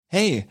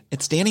Hey,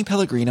 it's Danny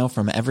Pellegrino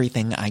from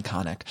Everything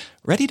Iconic.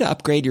 Ready to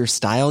upgrade your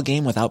style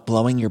game without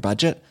blowing your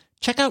budget?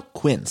 Check out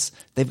Quince.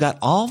 They've got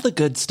all the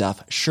good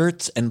stuff,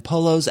 shirts and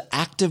polos,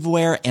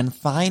 activewear, and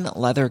fine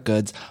leather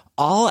goods,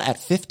 all at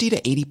 50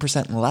 to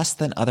 80% less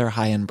than other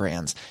high-end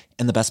brands.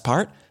 And the best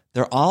part?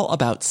 They're all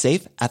about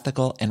safe,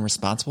 ethical, and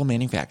responsible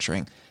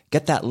manufacturing.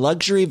 Get that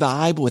luxury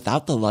vibe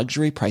without the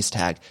luxury price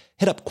tag.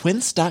 Hit up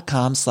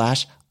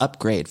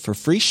quince.com/upgrade for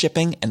free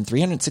shipping and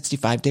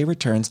 365-day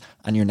returns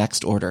on your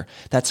next order.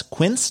 That's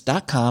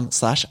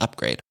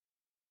quince.com/upgrade.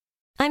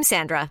 I'm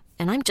Sandra,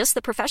 and I'm just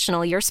the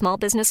professional your small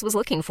business was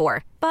looking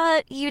for.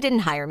 But you didn't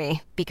hire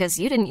me because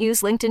you didn't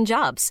use LinkedIn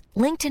Jobs.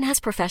 LinkedIn has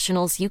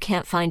professionals you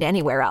can't find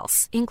anywhere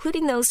else,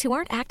 including those who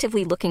aren't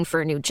actively looking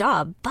for a new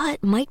job,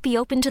 but might be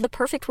open to the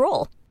perfect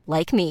role,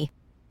 like me.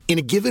 In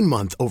a given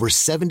month, over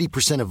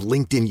 70% of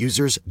LinkedIn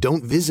users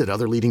don't visit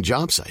other leading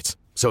job sites.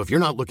 So if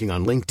you're not looking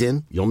on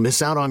LinkedIn, you'll miss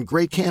out on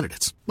great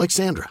candidates like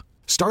Sandra.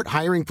 Start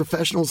hiring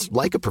professionals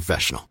like a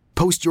professional.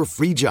 Post your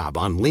free job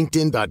on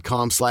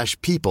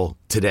linkedin.com/people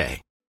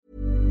today.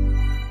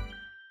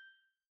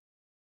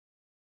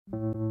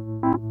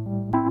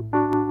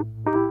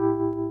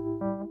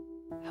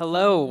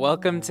 Hello,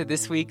 welcome to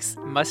this week's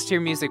Must Hear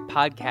Music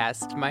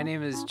podcast. My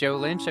name is Joe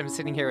Lynch. I'm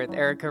sitting here with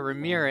Erica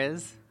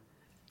Ramirez.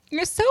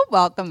 You're so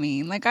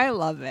welcoming. Like, I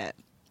love it.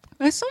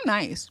 It's so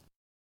nice.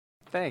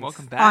 Thanks.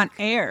 Welcome back. On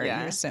air,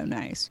 Yeah. you're so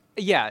nice.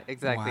 Yeah,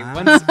 exactly.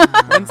 Wow.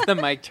 Once the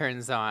mic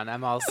turns on,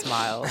 I'm all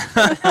smiles.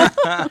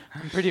 I'm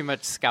pretty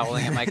much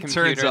scowling at my Turns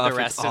computer off, the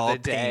rest it's of all the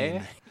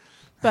day. pain.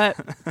 But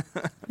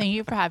thank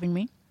you for having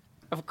me.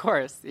 Of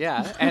course,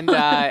 yeah.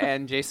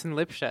 And Jason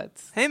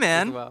Lipschutz. Hey,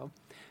 man. As well.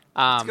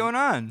 What's going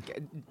on?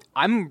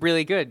 I'm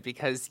really good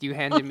because you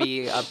handed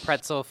me a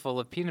pretzel full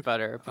of peanut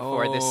butter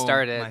before this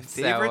started. My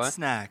favorite so,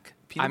 snack. I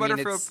Peanut mean,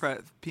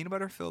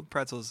 butter filled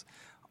pretzels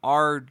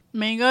are.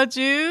 Mango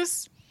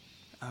juice.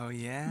 Oh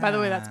yeah. By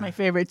the way, that's my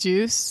favorite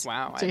juice.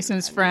 Wow,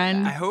 Jason's I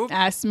friend hope-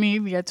 asked me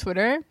via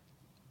Twitter.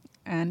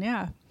 And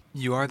yeah.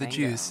 You are the Mango.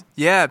 juice.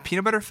 Yeah,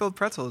 peanut butter filled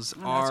pretzels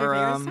And that's your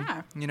are.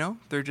 favorite snack.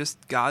 They're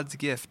just God's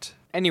gift.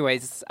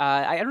 Anyways,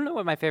 I don't know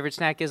what my favorite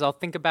snack is. I'll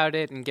think about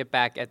it and get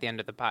back at the end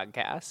of the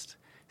podcast.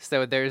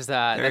 So there's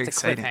Very that's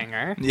exciting. a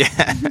cliffhanger.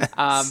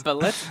 Yeah. But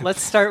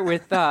let's start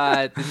with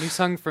the new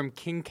song from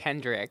King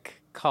Kendrick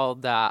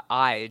called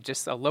 "I,"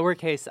 just a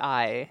lowercase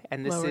I,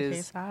 and this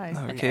is Lowercase I. an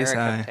Lowercase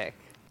Erica I. pick.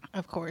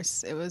 Of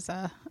course, it was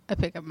a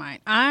pick of mine.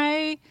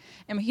 I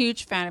am a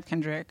huge fan of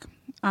Kendrick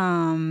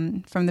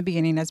from the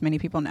beginning, as many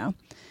people know.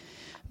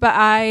 But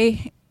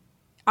I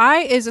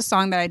is a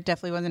song that I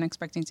definitely wasn't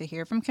expecting to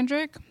hear from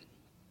Kendrick.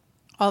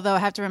 Although I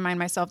have to remind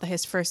myself that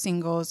his first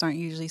singles aren't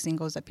usually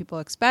singles that people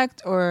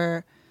expect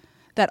or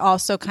that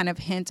also kind of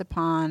hint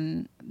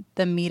upon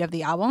the meat of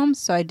the album.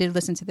 So I did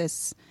listen to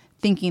this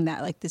thinking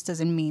that like this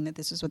doesn't mean that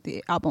this is what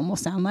the album will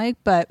sound like.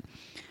 But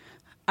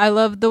I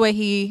love the way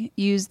he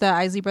used the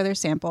Isley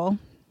Brothers sample.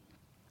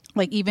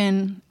 Like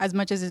even as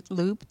much as it's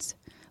looped,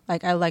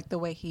 like I like the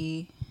way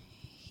he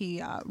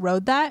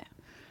wrote that.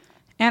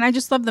 And I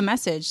just love the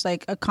message,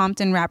 like a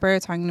Compton rapper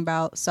talking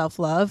about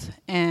self-love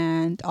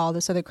and all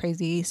this other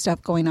crazy stuff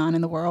going on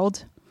in the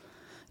world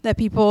that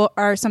people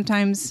are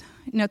sometimes,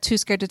 too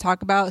scared to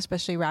talk about,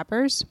 especially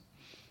rappers.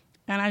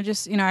 And I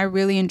just, I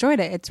really enjoyed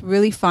it. It's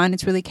really fun.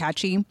 It's really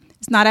catchy.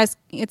 It's not as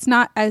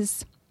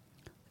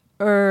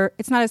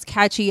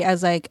catchy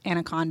as like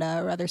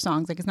Anaconda or other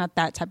songs. Like it's not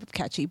that type of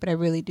catchy, but I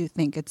really do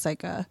think it's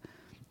a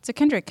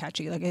Kendrick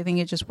catchy. Like I think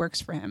it just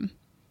works for him.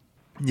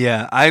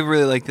 Yeah, I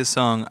really like this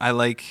song. I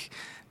like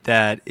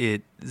that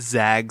it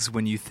zags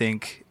when you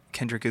think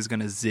Kendrick is going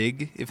to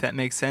zig, if that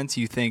makes sense.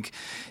 You think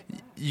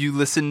you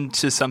listen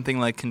to something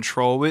like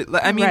Control.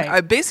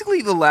 Right.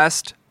 Basically the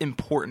last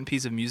important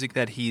piece of music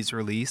that he's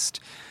released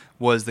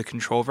was the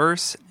Control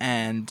verse.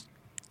 And,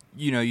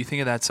 you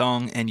think of that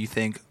song and you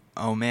think,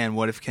 oh man,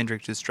 what if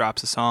Kendrick just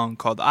drops a song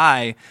called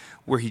I,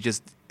 where he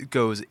just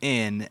goes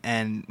in?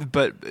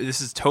 But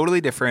this is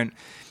totally different.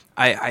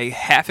 I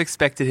half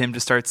expected him to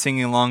start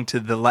singing along to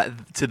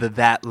the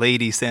That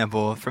Lady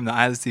sample from the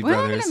Isley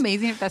Brothers. Wouldn't it be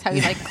amazing if that's how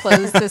you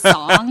close the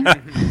song?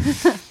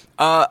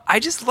 I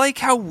just like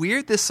how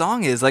weird this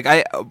song is. Like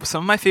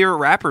some of my favorite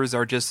rappers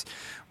are just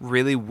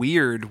really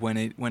weird when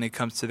it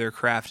comes to their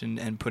craft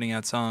and putting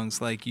out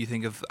songs. Like you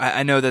think of,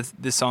 I know that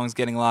this song's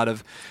getting a lot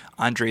of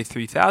Andre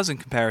 3000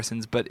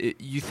 comparisons,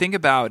 but you think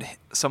about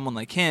someone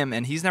like him,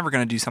 and he's never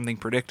going to do something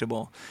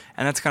predictable.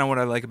 And that's kind of what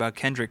I like about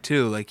Kendrick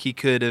too. Like he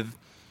could have.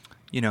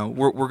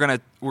 We're gonna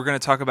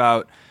talk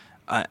about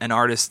an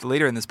artist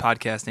later in this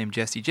podcast named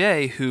Jessie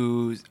J,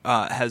 who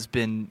has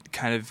been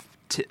kind of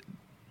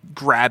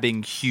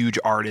grabbing huge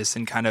artists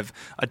and kind of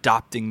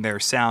adopting their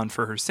sound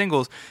for her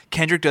singles.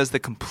 Kendrick does the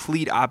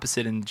complete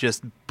opposite and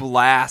just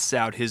blasts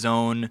out his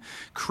own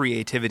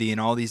creativity in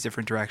all these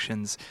different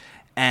directions.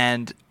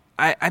 And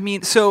a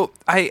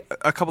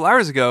couple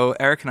hours ago,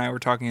 Eric and I were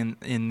talking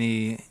in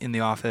the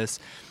office.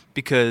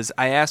 because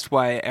I asked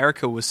why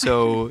Erica was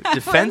so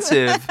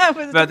defensive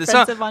was about this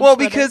song. defensive on Well,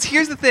 Twitter. because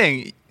here's the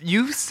thing.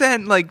 You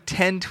sent like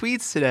 10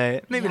 tweets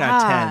today. Maybe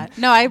not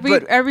 10. No, I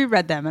but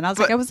reread them, and I was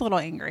like, but- I was a little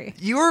angry.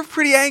 You were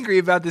pretty angry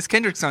about this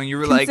Kendrick song. You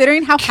were like,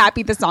 Considering how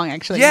happy the song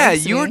actually yeah,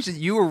 makes you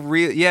me. were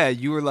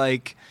you were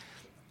like,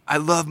 I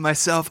love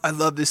myself. I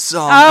love this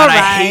song, All and I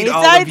hate right.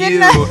 all I of did you.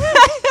 not-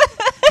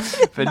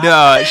 But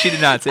no, she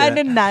did not say I that.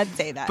 did not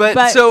say that.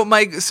 But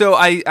so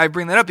I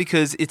bring that up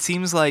because it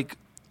seems like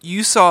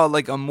you saw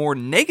like a more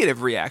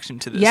negative reaction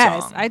to this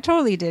yes, song. I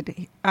totally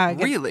did.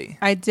 Really?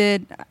 I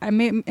did. I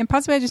mean, and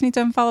possibly I just need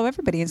to unfollow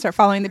everybody and start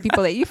following the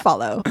people that you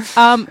follow.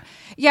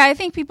 Yeah, I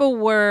think people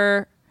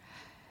were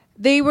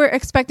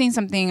expecting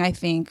something, I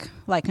think,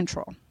 like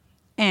Control.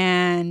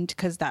 And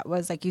because that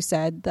was, like you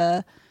said,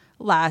 the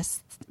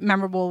last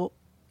memorable,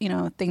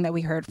 thing that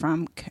we heard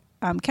from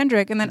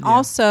Kendrick. And then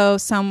also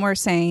some were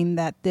saying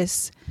that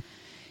this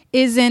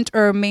isn't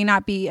or may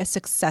not be a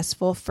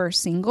successful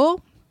first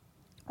single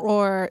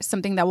or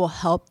something that will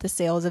help the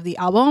sales of the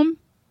album.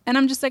 And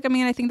I'm just like,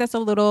 I think that's a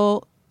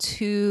little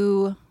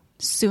too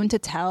soon to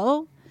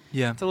tell.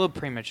 Yeah. It's a little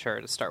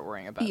premature to start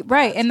worrying about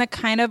Right. that. And the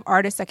kind of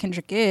artist that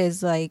Kendrick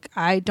is, like,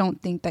 I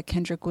don't think that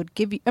Kendrick would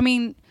give you,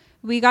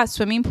 we got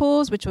Swimming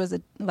Pools, which was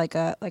like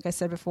I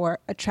said before,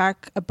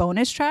 a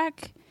bonus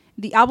track.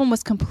 The album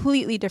was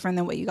completely different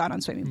than what you got on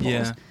Swimming Pools.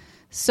 Yeah.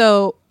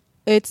 So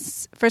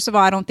it's, first of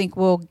all, I don't think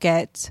we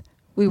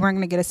weren't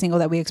going to get a single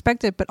that we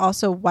expected, but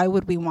also why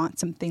would we want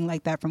something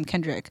like that from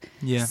Kendrick?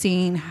 Yeah.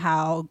 Seeing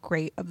how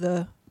great of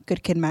the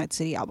Good Kid, Mad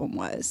City album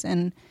was.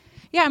 And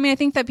yeah, I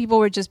think that people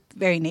were just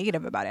very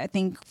negative about it. I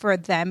think for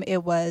them,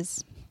 it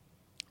was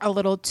a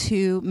little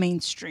too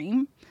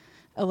mainstream,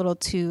 a little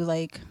too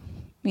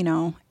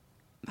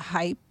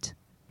hyped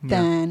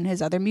than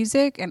his other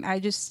music. And I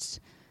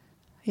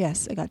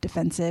got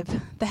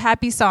defensive. The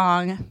Happy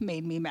song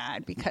made me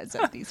mad because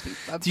of these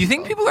people. Do you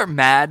think people are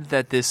mad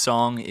that this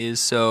song is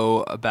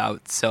so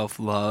about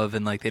self-love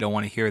and like they don't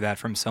want to hear that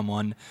from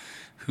someone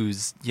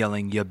who's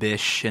yelling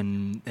yabish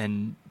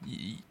and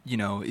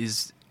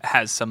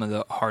has some of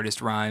the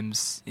hardest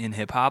rhymes in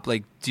hip hop?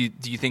 Like, do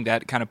you think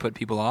that kind of put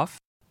people off?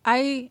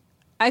 I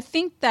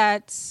think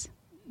that's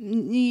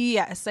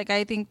yes. Like,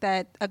 I think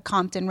that a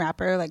Compton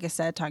rapper, like I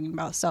said, talking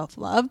about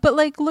self-love, but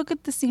like, look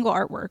at the single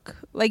artwork.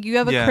 Like, you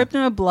have a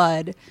Krypton of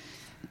blood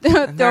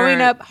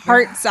throwing up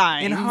heart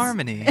signs in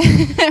harmony,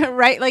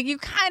 right? Like, you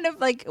kind of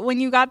like, when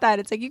you got that,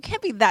 it's like you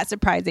can't be that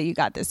surprised that you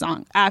got this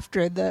song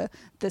after the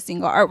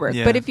single artwork.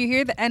 Yeah. But if you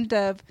hear the end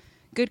of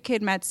Good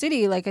Kid, Mad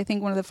City, like, I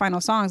think one of the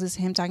final songs is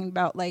him talking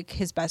about like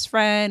his best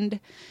friend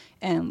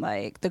and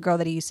like the girl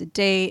that he used to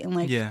date and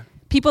like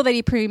people that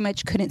he pretty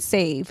much couldn't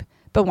save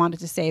but wanted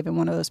to save, and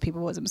one of those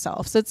people was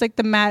himself. So it's like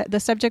the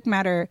subject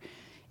matter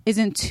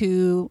isn't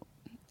too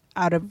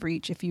out of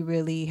reach if you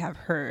really have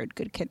heard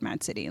Good Kid,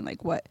 Mad City and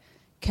like what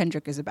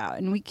Kendrick is about.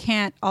 And we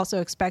can't also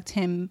expect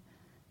him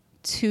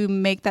to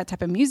make that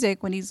type of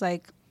music when he's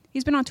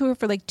been on tour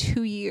for like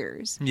 2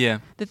 years. Yeah.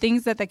 The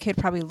things that kid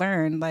probably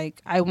learned, like,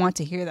 I want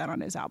to hear that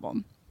on his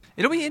album.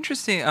 It'll be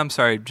interesting. I'm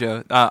sorry,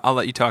 Joe. I'll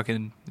let you talk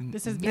in Can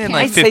like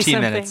I say 15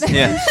 something? minutes.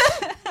 Yeah.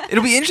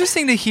 It'll be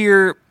interesting to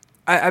hear.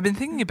 I've been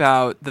thinking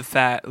about the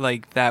fact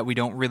that we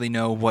don't really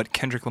know what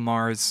Kendrick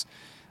Lamar's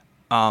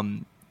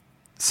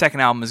second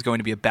album is going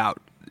to be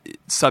about,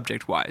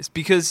 subject-wise,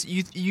 because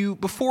you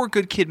before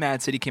Good Kid,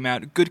 Mad City came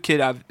out,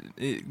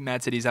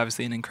 Mad City is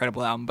obviously an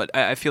incredible album, but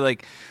I feel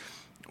like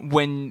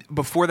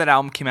before that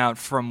album came out,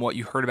 from what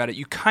you heard about it,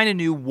 you kind of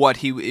knew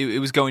it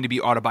was going to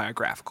be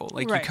autobiographical.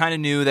 Like, right. You kind of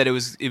knew that it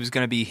was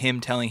going to be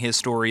him telling his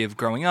story of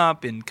growing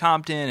up in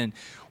Compton and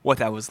what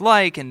that was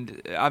like,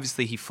 and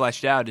obviously he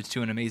fleshed out it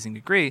to an amazing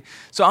degree.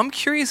 So I'm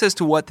curious as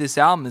to what this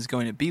album is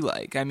going to be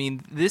like.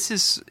 This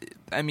is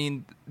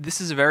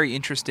a very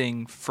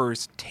interesting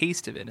first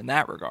taste of it in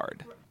that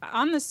regard.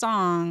 On the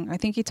song, I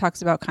think he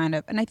talks about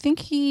and I think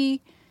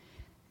he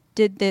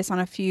did this on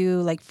a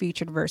few like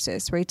featured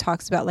verses where he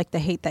talks about like the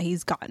hate that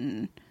he's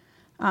gotten.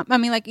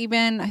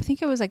 Even I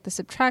think it was like the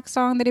Subtract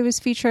song that he was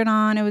featured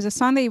on. It was a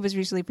song that he was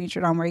recently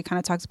featured on where he kind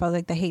of talks about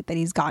like the hate that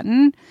he's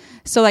gotten.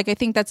 So like I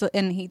think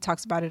and he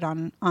talks about it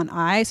on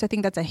I. So I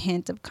think that's a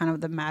hint of kind of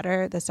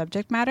the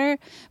subject matter.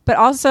 But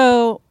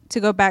also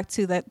to go back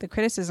to the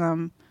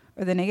criticism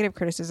or the negative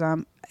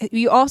criticism,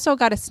 you also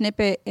got a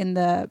snippet in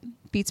the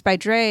Beats by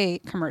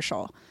Dre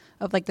commercial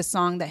of like the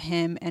song that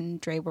him and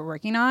Dre were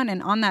working on,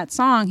 and on that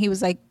song he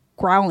was like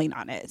growling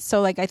on it.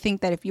 So like I think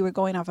that if you were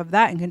going off of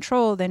that in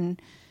Control, then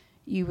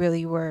you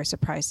really were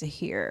surprised to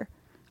hear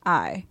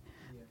I.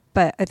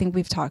 But I think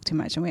we've talked too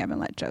much and we haven't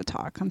let Joe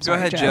talk. I'm sorry,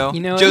 Go ahead, Joe. You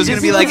know, Joe's going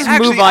to be like, let's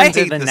actually, move on I to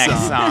hate the this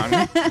next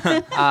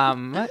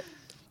song.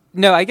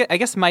 No, I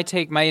guess my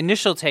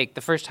initial take,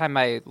 the first time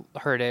I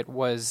heard it,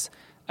 was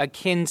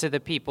akin to the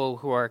people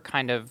who are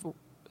kind of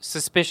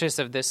suspicious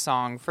of this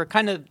song for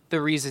kind of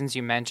the reasons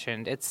you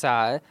mentioned. It's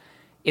a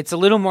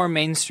little more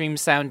mainstream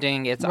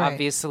sounding. It's right.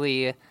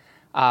 obviously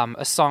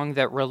a song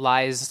that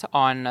relies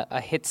on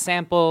a hit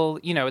sample.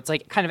 You know, it's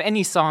like kind of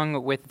any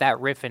song with that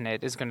riff in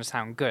it is going to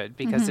sound good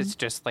because it's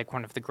just like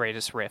one of the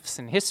greatest riffs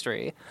in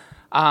history.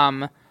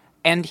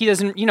 And he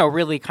doesn't, you know,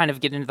 really kind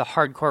of get into the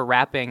hardcore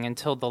rapping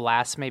until the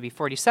last maybe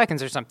 40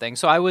 seconds or something.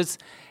 So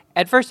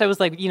at first I was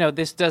like, you know,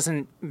 this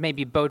doesn't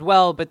maybe bode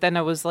well, but then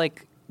I was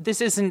like, this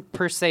isn't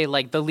per se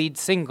like the lead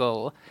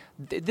single.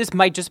 This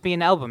might just be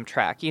an album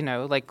track, you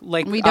know, like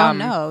we don't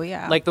know,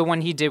 yeah. like the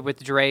one he did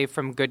with Dre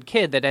from Good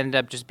Kid that ended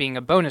up just being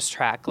a bonus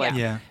track. Like,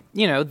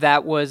 you know,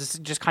 that was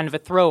just kind of a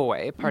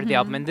throwaway part of the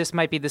album, and this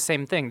might be the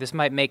same thing. This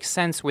might make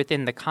sense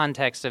within the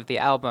context of the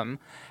album,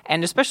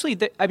 and especially,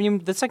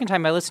 the second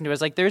time I listened to it, I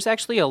was like, there's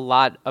actually a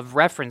lot of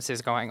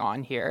references going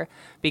on here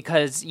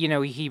because, you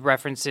know, he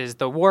references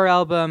the War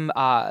album,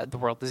 The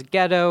World is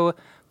Ghetto,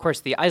 of course,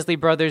 the Isley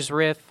Brothers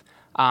riff.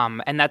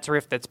 And that's a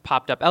riff that's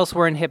popped up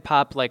elsewhere in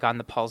hip-hop, like on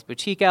the Paul's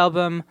Boutique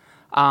album.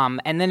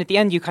 And then at the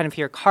end, you kind of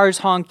hear cars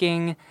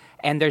honking,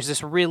 and there's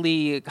this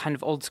really kind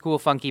of old-school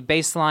funky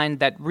bass line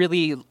that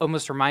really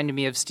almost reminded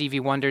me of Stevie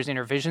Wonder's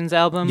Intervisions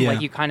album. Yeah.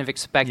 Like, you kind of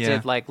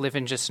expected, like,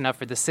 Living Just Enough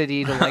for the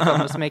City to, like,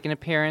 almost make an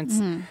appearance.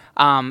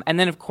 And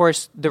then, of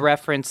course, the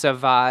reference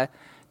of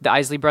the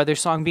Isley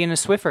Brothers song being a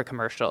Swiffer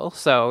commercial.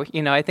 So,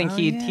 you know, I think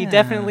he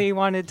definitely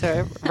wanted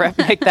to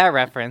make that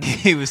reference.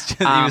 He was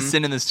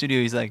sitting in the studio.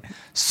 He's like,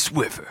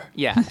 Swiffer.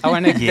 Yeah.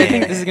 I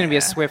think this is going to be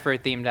a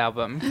Swiffer-themed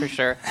album for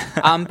sure.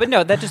 But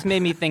no, that just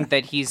made me think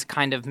that he's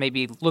kind of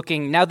maybe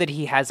looking, now that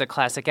he has a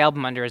classic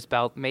album under his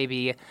belt,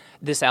 maybe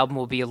this album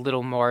will be a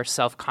little more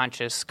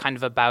self-conscious, kind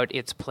of about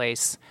its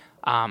place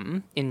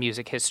in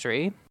music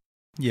history.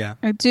 Yeah.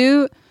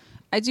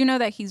 I do know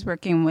that he's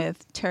working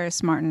with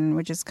Terrace Martin,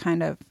 which is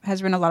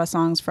has written a lot of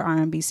songs for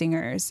R&B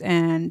singers.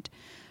 And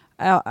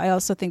I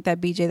also think that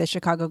BJ the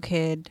Chicago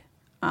Kid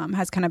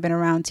has kind of been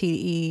around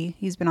TDE.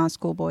 He's been on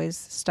Schoolboy's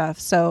stuff.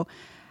 So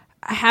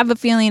I have a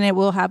feeling it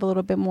will have a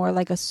little bit more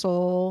like a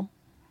soul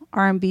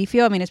R&B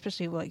feel. I mean,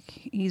 especially like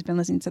he's been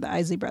listening to the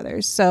Isley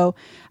Brothers. So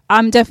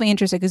I'm definitely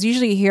interested because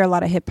usually you hear a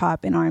lot of hip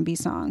hop and R&B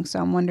songs. So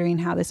I'm wondering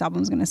how this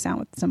album is going to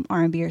sound with some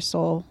R&B or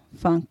soul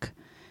funk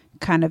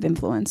kind of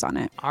influence on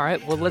it. All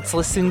right, well, let's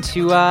listen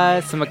to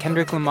some of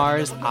Kendrick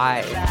Lamar's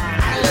I.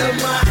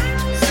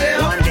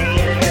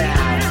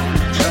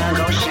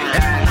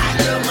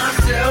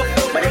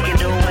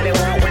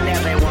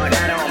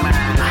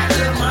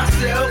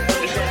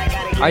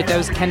 All right, that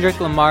was Kendrick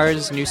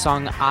Lamar's new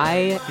song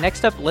I.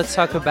 Next up, let's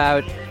talk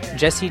about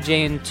Jessie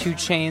J and 2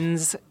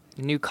 Chainz'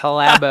 new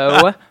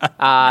collabo,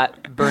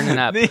 Burning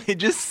Up.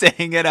 Just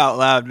saying it out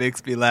loud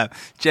makes me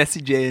laugh.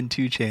 Jessie J and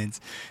 2 Chainz.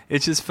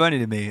 It's just funny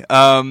to me.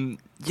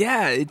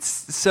 It's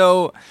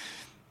so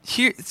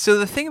here. So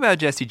the thing about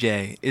Jessie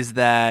J is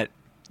that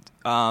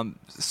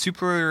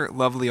super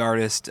lovely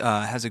artist,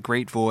 has a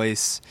great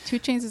voice. 2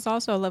 Chainz is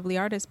also a lovely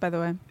artist, by the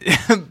way.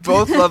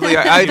 Both lovely.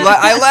 I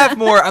laugh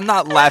more. I'm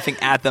not laughing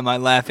at them.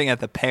 I'm laughing at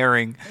the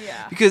pairing.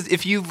 Yeah. Because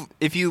if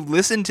you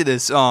listen to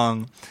this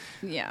song.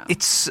 Yeah.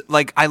 It's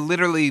like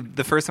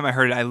the first time I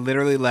heard it, I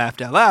literally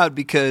laughed out loud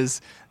because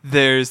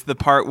there's the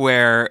part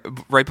where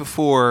right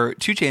before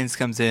 2 Chainz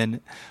comes in,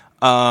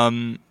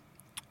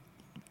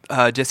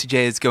 Jessie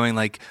J is going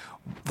like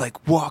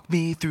walk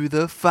me through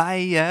the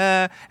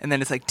fire, and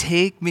then it's like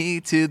take me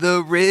to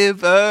the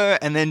river,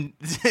 and then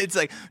it's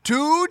like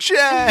 2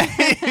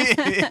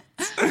 Chainz.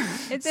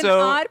 It's an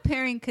odd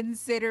pairing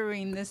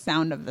considering the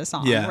sound of the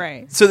song,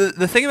 right? So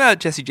the thing about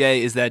Jessie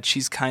J is that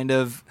she's kind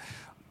of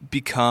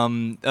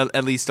become,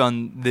 at least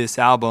on this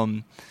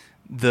album,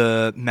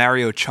 the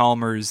Mario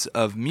Chalmers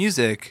of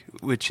music,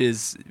 which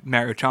is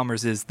Mario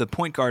Chalmers is the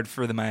point guard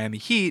for the Miami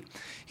Heat.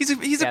 He's a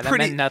pretty. That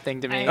meant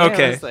nothing to me.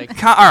 Okay,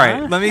 all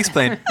right. Let me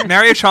explain.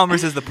 Mario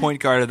Chalmers is the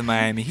point guard of the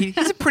Miami Heat.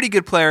 He's a pretty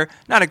good player,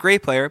 not a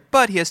great player,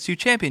 but he has 2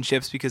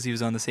 championships because he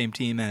was on the same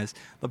team as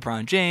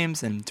LeBron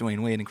James and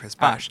Dwayne Wade and Chris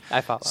Bosh.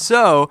 I follow.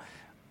 So,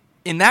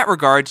 in that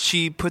regard,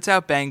 she puts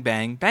out Bang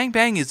Bang. Bang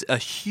Bang is a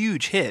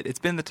huge hit. It's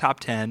been in the top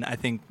 10. I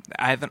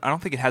don't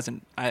think it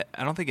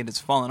has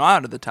fallen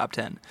out of the top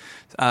 10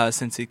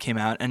 since it came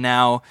out. And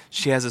now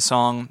she has a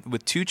song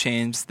with 2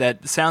 Chainz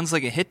that sounds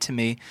like a hit to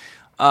me.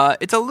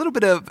 It's a little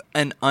bit of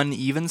an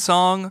uneven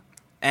song,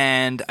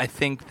 and I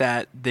think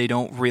that they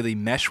don't really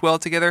mesh well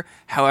together.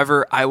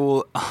 However, I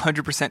will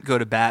 100% go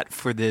to bat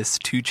for this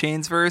 2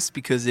 Chainz verse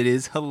because it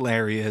is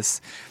hilarious.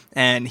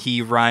 And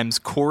he rhymes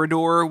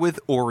corridor with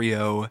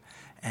Oreo,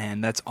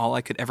 and that's all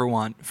I could ever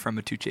want from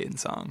a 2 Chainz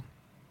song.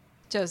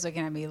 Joe's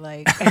looking at me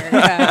like,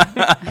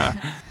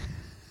 Erica.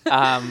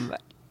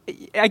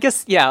 I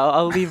guess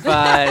I'll leave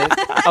the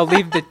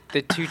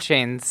 2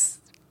 Chainz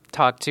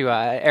talk to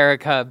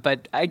Erica,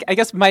 but I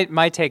guess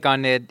my take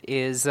on it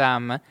is,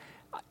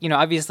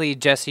 obviously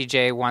Jessie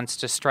J wants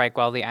to strike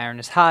while the iron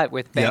is hot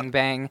with Bang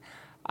Bang.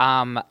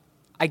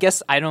 I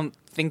guess I don't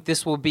think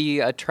this will be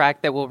a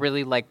track that will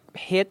really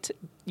hit.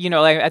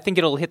 I think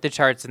it'll hit the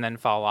charts and then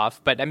fall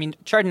off. But I mean,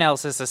 chart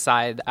analysis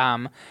aside,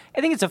 I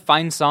think it's a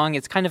fine song.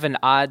 It's kind of an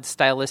odd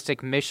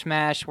stylistic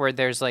mishmash where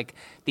there's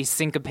these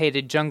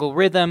syncopated jungle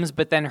rhythms,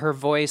 but then her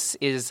voice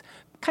is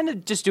kind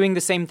of just doing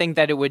the same thing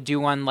that it would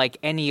do on like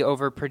any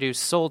overproduced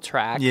soul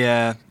track.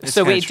 Yeah. It's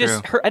So kinda it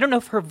just I don't know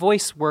if her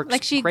voice works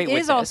Like she great with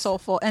is all this.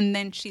 soulful, and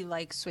then she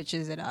like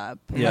switches it up.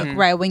 Yeah. Like,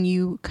 right when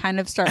you kind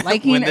of start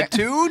liking when her. the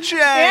 2 Chainz.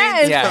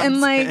 Yes, Yeah. and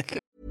like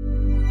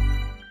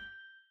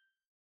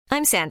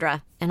I'm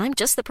Sandra, and I'm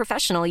just the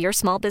professional your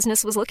small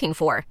business was looking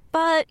for.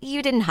 But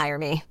you didn't hire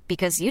me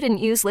because you didn't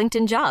use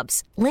LinkedIn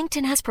Jobs.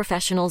 LinkedIn has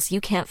professionals you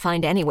can't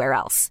find anywhere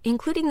else,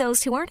 including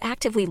those who aren't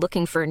actively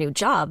looking for a new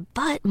job,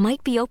 but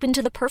might be open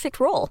to the perfect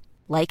role,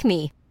 like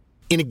me.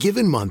 In a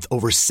given month,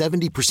 over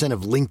 70%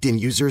 of LinkedIn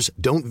users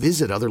don't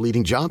visit other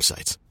leading job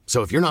sites.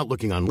 So if you're not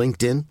looking on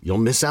LinkedIn, you'll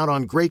miss out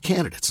on great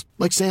candidates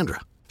like Sandra.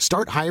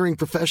 Start hiring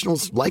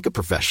professionals like a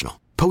professional.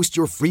 Post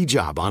your free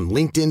job on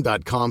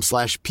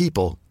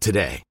linkedin.com/people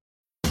today.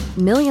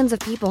 Millions of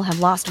people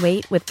have lost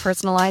weight with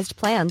personalized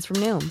plans from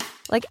Noom.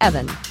 Like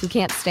Evan, who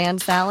can't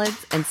stand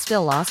salads and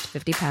still lost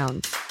 50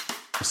 pounds.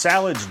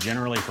 Salads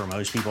generally for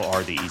most people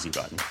are the easy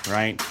button,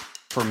 right?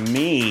 For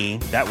me,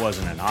 that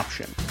wasn't an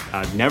option.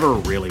 I never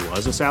really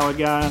was a salad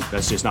guy.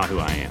 That's just not who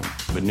I am.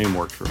 But Noom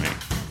worked for me.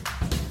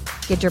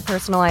 Get your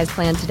personalized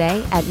plan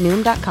today at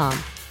Noom.com.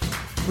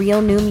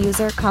 Real Noom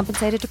user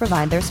compensated to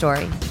provide their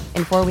story.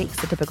 In 4 weeks,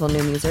 the typical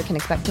Noom user can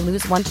expect to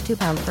lose 1 to 2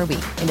 pounds per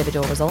week.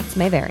 Individual results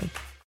may vary.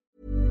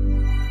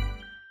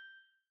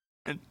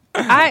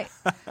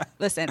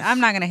 Listen, I'm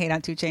not gonna hate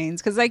on 2 Chainz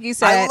because, like you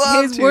said,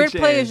 love his 2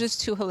 wordplay Chainz. is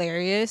just too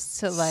hilarious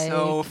to like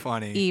So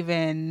funny.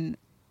 even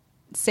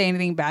say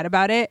anything bad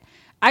about it.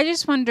 I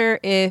just wonder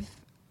if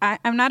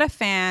I'm not a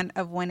fan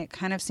of when it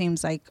kind of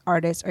seems like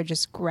artists are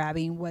just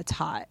grabbing what's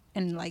hot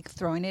and like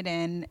throwing it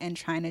in and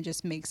trying to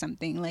just make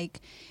something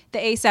like the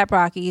A$AP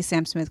Rocky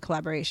Sam Smith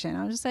collaboration.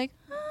 I was just like,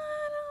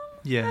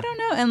 I don't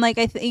know. And like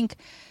I think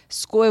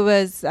it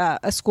was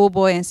a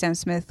Schoolboy and Sam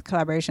Smith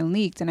collaboration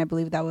leaked, and I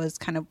believe that was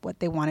kind of what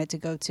they wanted to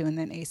go to, and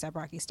then A$AP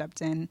Rocky stepped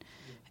in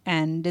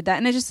and did that,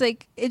 and it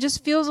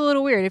just feels a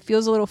little weird. It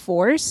feels a little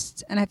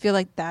forced, and I feel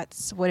like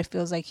that's what it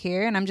feels like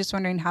here. And I'm just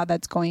wondering how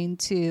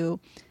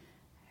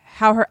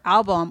her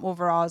album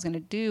overall is going to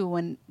do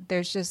when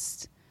there's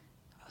just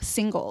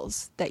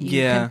singles that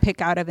you can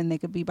pick out of and they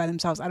could be by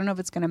themselves. I don't know if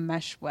it's going to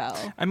mesh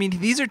well. I mean,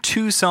 these are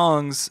 2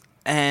 songs,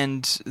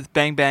 and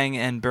Bang Bang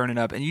and Burn It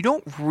Up, and you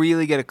don't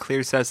really get a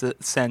clear sense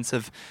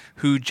of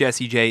who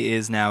Jessie J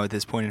is now at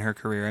this point in her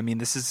career. I mean,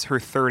 this is her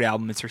 3rd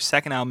album. It's her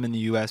 2nd album in the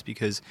U.S.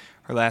 because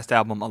her last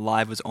album,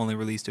 Alive, was only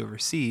released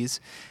overseas.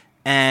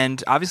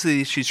 And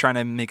obviously she's trying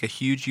to make a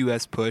huge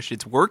U.S. push.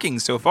 It's working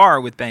so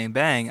far with Bang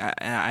Bang.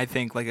 I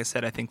think, like I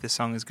said, I think this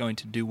song is going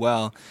to do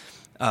well,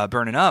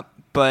 Burn It Up.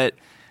 But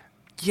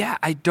yeah,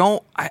 I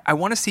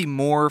want to see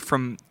more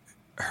from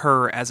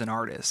her as an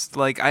artist.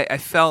 Like, I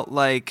felt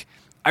like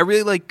I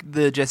really like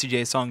the Jessie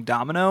J song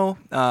Domino.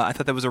 I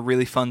thought that was a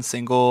really fun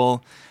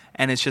single,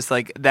 and it's just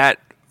like that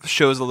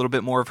shows a little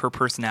bit more of her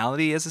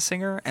personality as a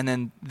singer, and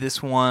then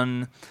this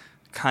one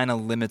kind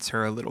of limits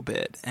her a little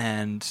bit,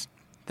 and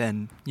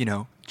then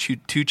 2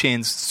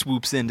 Chainz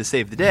swoops in to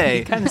save the day.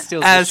 He kind of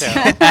steals the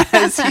show.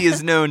 as he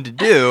is known to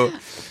do.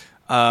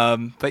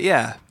 But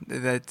yeah,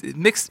 that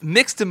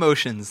mixed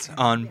emotions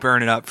on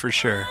Burn It Up for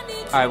sure.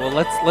 All right, well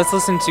let's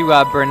listen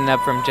to "Burning Up"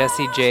 from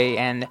Jessie J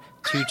and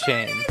 2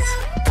 Chainz.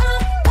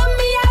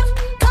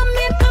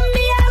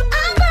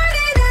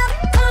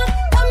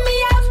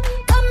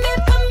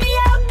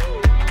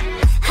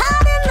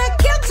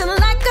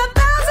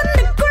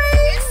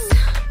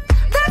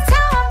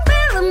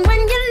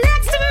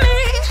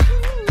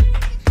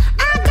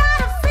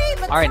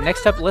 All right,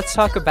 next up, let's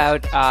talk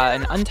about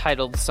an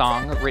untitled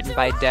song written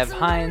by Dev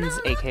Hynes,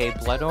 a.k.a.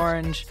 Blood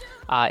Orange,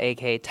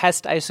 a.k.a.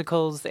 Test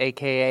Icicles,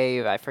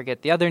 a.k.a. I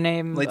forget the other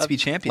name. Lightspeed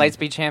Champion.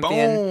 Lightspeed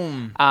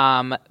Champion.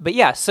 Boom. But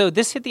yeah, so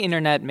this hit the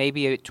internet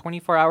maybe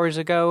 24 hours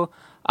ago.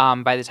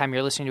 By the time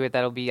you're listening to it,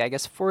 that'll be, I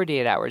guess,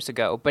 48 hours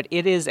ago. But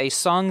it is a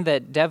song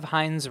that Dev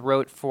Hynes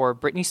wrote for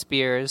Britney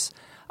Spears.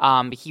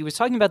 He was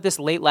talking about this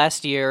late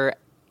last year.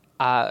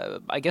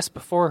 I guess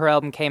before her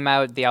album came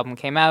out,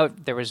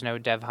 there was no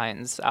Dev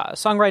Hynes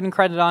songwriting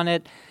credit on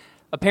it.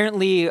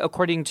 Apparently,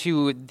 according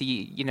to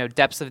the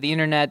depths of the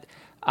internet,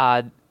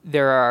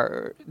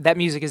 that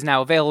music is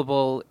now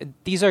available.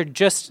 These are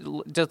just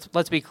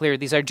let's be clear,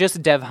 these are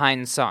just Dev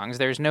Hynes songs.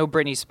 There's no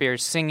Britney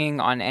Spears singing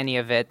on any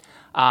of it,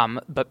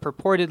 but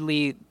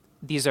purportedly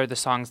these are the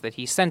songs that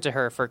he sent to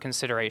her for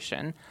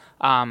consideration.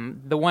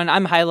 The one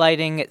I'm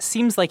highlighting, it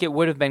seems like it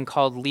would have been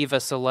called Leave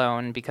Us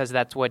Alone because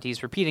that's what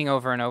he's repeating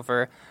over and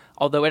over,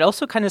 although it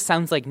also kind of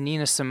sounds like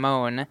Nina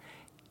Simone.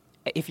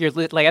 If you're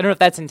like, I don't know if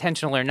that's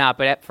intentional or not,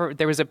 but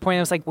there was a point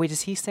I was like, wait,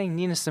 is he saying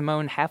Nina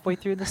Simone halfway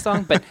through the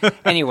song? But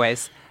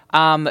anyways,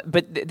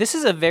 this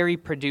is a very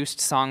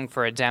produced song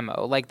for a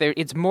demo. Like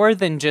it's more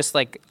than just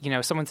like,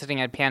 someone sitting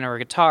at piano or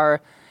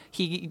guitar.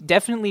 He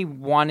definitely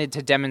wanted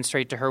to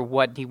demonstrate to her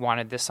what he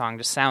wanted this song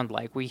to sound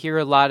like. We hear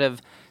a lot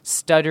of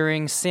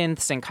stuttering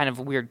synths and kind of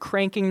weird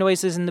cranking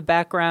noises in the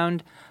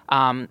background.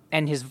 And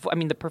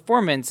the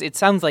performance, it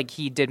sounds like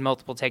he did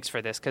multiple takes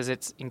for this because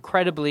it's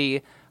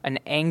incredibly an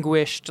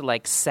anguished,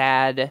 like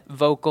sad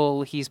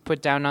vocal he's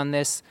put down on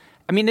this.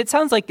 I mean, it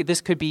sounds like this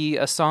could be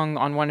a song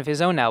on one of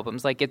his own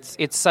albums. Like, it's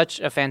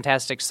such a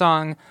fantastic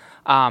song.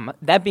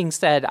 That being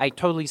said, I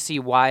totally see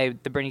why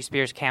the Britney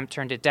Spears camp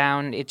turned it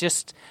down. It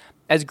just,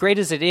 as great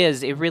as it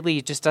is, it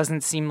really just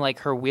doesn't seem like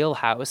her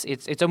wheelhouse.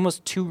 It's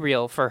almost too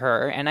real for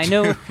her. And I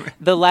know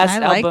the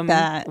last album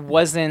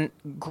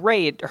wasn't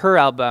great, her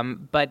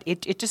album, but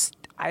it just,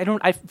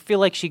 I feel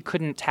like she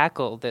couldn't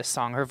tackle this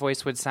song. Her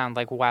voice would sound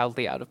like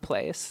wildly out of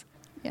place.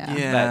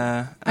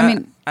 Yeah. But, I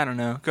mean, I don't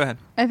know. Go ahead.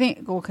 I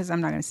think, because I'm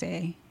not going to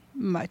say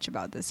much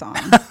about this song.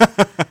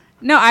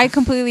 No, I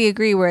completely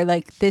agree where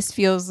like this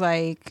feels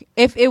like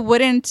if I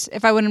would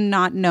have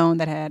not known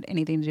that it had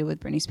anything to do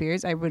with Britney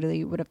Spears, I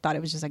really would have thought it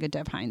was just like a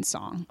Dev Hynes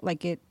song.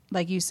 Like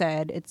you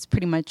said, it's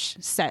pretty much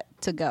set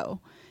to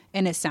go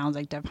and it sounds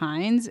like Dev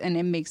Hynes, and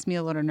it makes me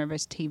a little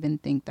nervous to even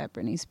think that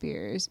Britney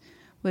Spears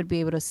would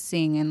be able to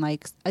sing in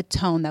like a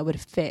tone that would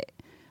fit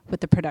with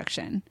the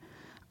production.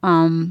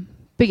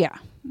 But yeah,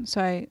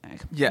 so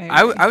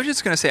I was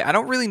just gonna say I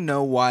don't really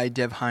know why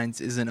Dev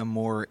Hynes isn't a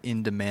more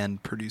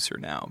in-demand producer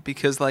now,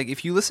 because like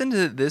if you listen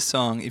to this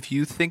song, if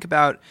you think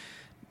about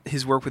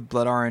his work with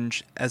Blood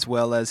Orange as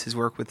well as his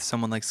work with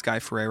someone like Sky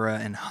Ferreira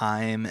and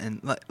Haim,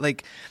 and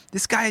like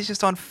this guy is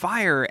just on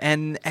fire,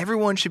 and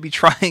everyone should be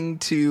trying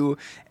to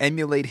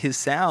emulate his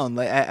sound.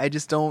 Like I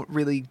just don't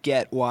really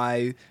get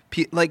why.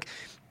 Like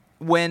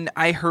when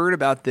I heard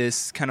about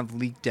this kind of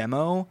leaked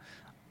demo,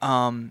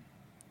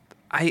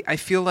 I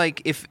feel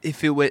like if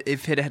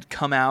it had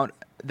come out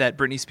that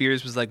Britney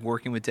Spears was like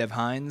working with Dev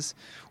Hynes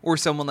or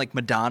someone like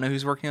Madonna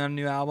who's working on a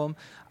new album,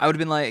 I would have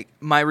been like,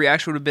 my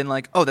reaction would have been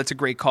like, oh, that's a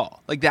great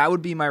call. Like that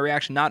would be my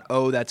reaction, not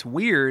oh, that's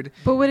weird.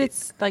 But would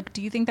it's like,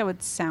 do you think that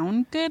would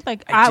sound good?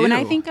 Like when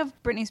I think of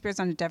Britney Spears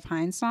on a Dev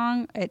Hynes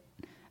song,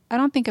 I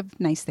don't think of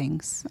nice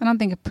things. I don't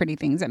think of pretty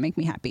things that make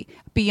me happy.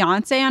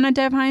 Beyonce on a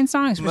Dev Hynes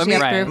song, especially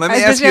let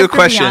me ask you a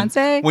question.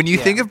 Beyonce, when you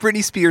think of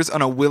Britney Spears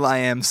on a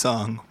Will.i.am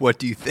song, what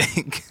do you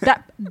think?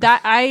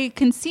 That I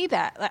can see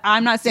that. Like,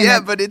 I'm not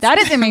saying but that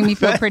doesn't make me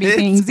feel pretty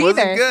things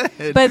either.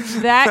 Good. But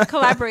that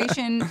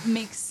collaboration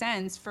makes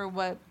sense for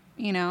what,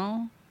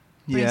 Britney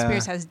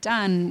Spears has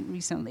done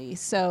recently.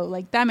 So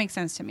like that makes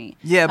sense to me.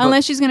 Yeah.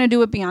 Unless she's gonna do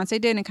what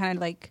Beyonce did and kind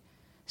of like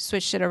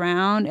switch it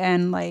around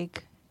and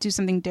like do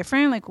something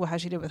different, like how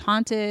she did with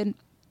Haunted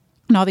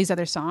and all these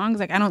other songs.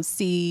 Like I don't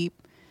see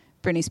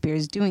Britney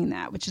Spears doing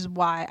that, which is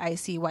why I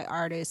see why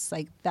artists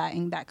like that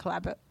in that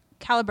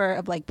caliber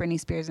of like Britney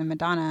Spears and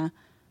Madonna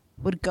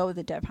would go with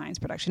the Dev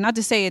Hynes production. Not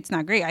to say it's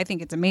not great. I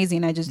think it's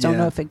amazing. I just don't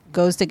know if it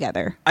goes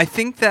together. I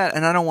think that,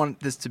 and I don't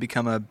want this to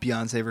become a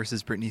Beyonce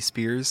versus Britney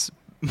Spears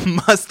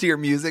must-hear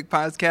music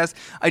podcast.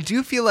 I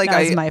do feel like that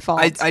was my fault.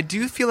 I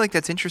do feel like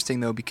that's interesting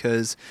though,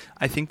 because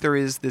I think there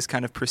is this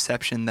kind of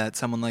perception that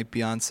someone like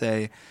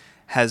Beyonce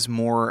has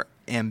more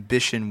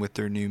ambition with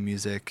their new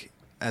music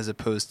as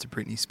opposed to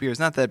Britney Spears.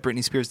 Not that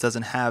Britney Spears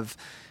doesn't have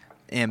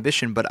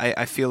ambition, but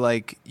I feel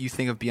like you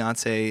think of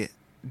Beyonce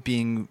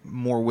being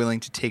more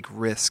willing to take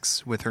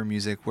risks with her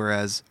music,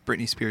 whereas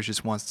Britney Spears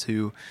just wants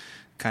to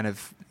kind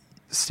of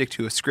stick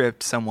to a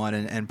script somewhat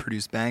and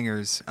produce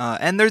bangers,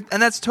 and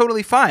that's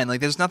totally fine.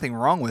 Like there's nothing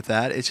wrong with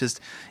that. It's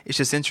just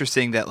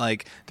interesting that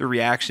like the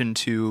reaction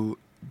to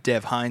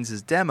Dev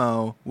Hynes'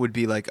 demo would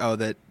be like, oh,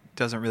 that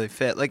doesn't really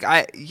fit. Like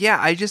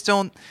I just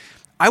don't.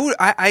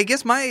 I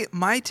guess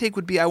my take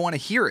would be I want to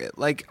hear it.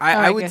 Like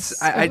I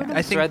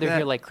think rather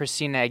hear like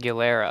Christina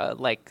Aguilera,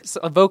 like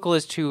a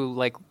vocalist who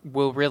like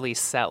will really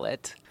sell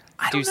it.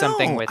 Do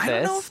something with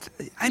this.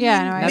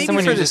 Not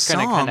someone who's just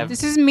going to kind of.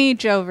 This is me,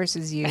 Joe,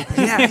 versus you.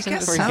 Yeah, I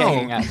guess so.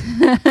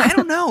 I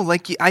don't know.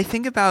 Like I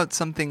think about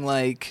something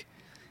like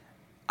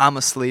 "I'm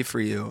a Slave for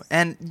You,"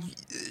 and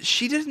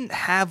she didn't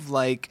have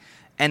like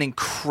an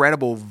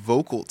incredible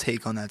vocal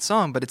take on that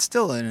song, but it's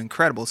still an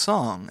incredible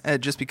song,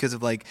 just because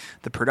of like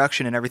the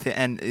production and everything,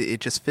 and it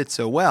just fits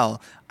so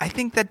well. I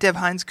think that Dev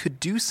Hynes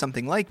could do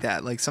something like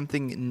that, like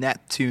something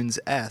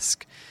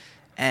Neptunes-esque.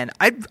 And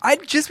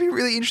I'd just be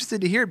really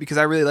interested to hear it because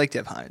I really like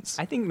Dev Hynes.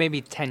 I think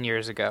maybe 10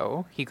 years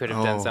ago he could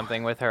have done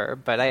something with her,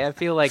 but I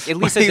feel like at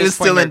least at this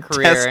point in her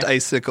career, he was still in Test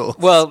Icicles.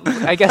 Well,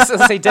 I guess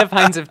I'll say Dev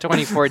Hynes of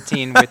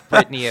 2014 with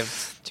Britney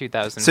of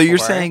 2004. So you're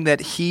saying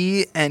that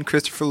he and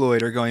Christopher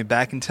Lloyd are going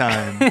back in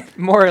time,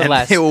 more or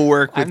less. They will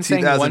work with I'm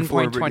saying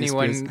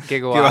 1.21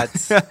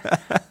 gigawatts.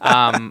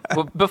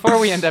 Before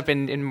we end up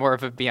in more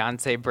of a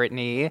Beyonce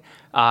Britney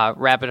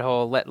rabbit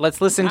hole,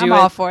 let's listen to it. I'm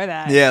all for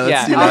that. Yeah,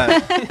 let's do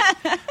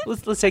that.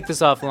 Let's take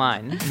this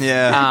offline.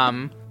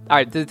 Yeah. All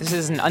right, this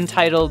is an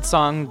untitled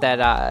song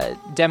that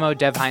demo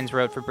Dev Hynes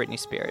wrote for Britney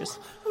Spears.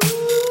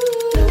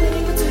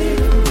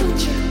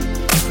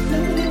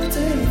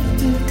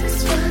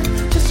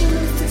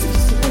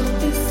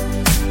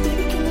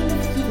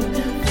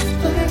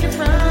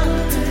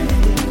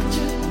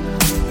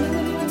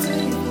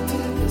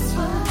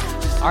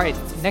 All right,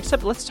 next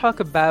up, let's talk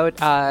about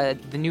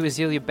the new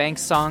Azealia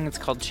Banks song. It's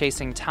called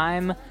Chasing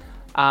Time.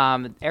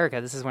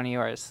 Erica, this is one of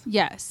yours.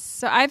 Yes.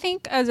 So I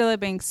think Azealia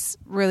Banks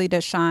really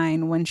does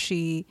shine when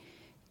she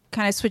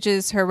kind of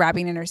switches her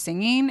rapping and her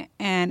singing,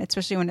 and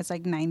especially when it's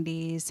like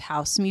 90s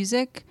house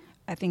music.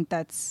 I think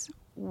that's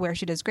where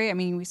she does great. I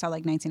mean, we saw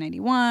like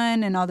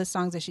 1991 and all the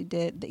songs that she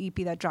did, the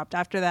EP that dropped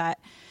after that.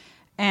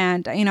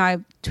 And, you know, I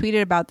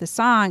tweeted about this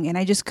song and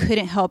I just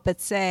couldn't help but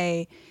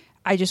say,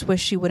 I just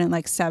wish she wouldn't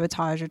like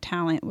sabotage her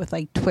talent with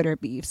like Twitter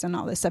beefs and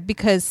all this stuff.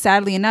 Because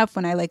sadly enough,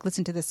 when I like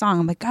listen to the song,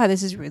 I'm like, God,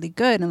 this is really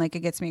good. And like,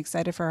 it gets me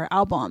excited for her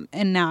album.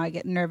 And now I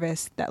get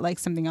nervous that like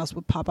something else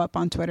would pop up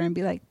on Twitter and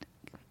be like,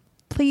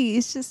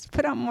 please just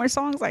put out more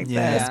songs like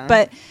this.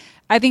 But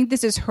I think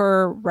this is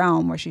her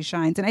realm where she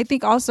shines. And I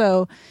think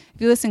also,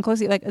 if you listen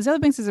closely, like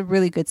Azealia Banks is a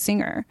really good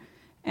singer.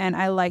 And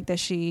I like that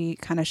she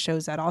kind of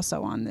shows that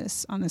also on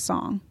this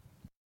song.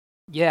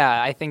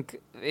 Yeah, I think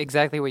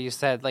exactly what you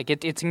said. Like,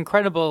 it's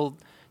incredible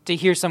to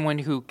hear someone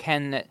who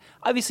can...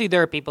 Obviously,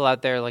 there are people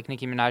out there like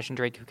Nicki Minaj and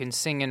Drake who can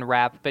sing and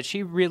rap, but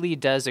she really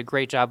does a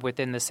great job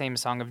within the same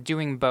song of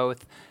doing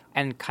both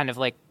and kind of,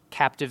 like,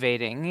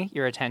 captivating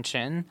your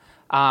attention.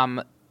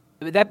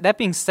 That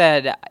being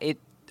said,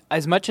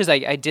 as much as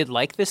I did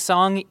like this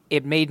song,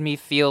 it made me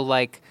feel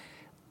like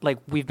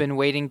we've been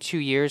waiting 2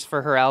 years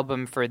for her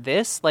album for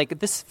this. Like,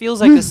 this feels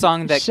like a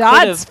song that could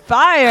have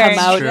come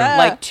out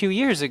like 2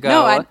 years ago.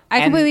 No,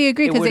 I completely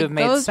agree, because because it would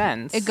have made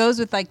sense. It goes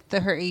with like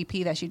her EP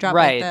that she dropped,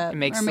 right? Like the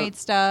Mermaid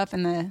stuff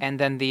and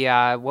then the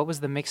what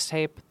was the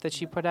mixtape that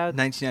she put out?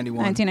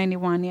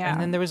 1991, yeah.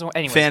 And then there was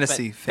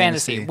anyways,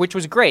 Fantasy, which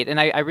was great, and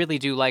I really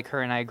do like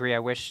her, and I agree. I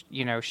wish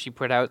she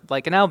put out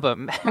like an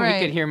album. Right.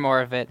 We could hear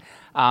more of it.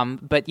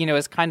 But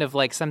it's kind of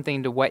like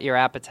something to whet your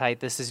appetite.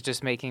 This is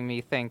just making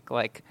me think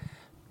like.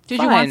 Did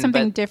you want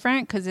something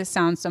different? Because this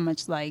sounds so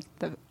much like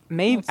the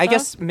maybe. I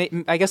guess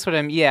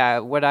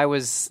what I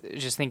was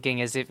just thinking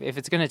is if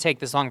it's going to take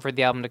this long for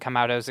the album to come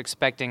out, I was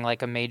expecting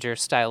like a major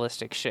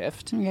stylistic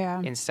shift,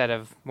 instead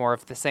of more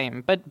of the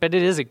same. But it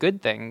is a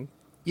good thing.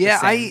 Yeah,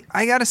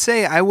 I gotta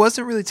say I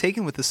wasn't really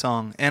taken with the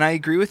song, and I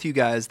agree with you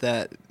guys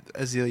that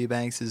Azealia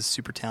Banks is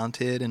super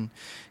talented and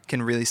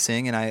can really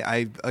sing. And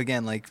I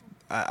again like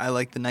the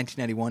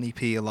 1991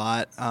 EP a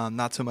lot,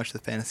 not so much the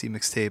Fantasy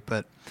mixtape,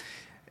 but.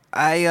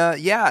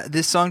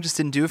 This song just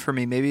didn't do it for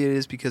me. Maybe it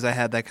is because I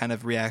had that kind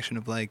of reaction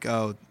of like,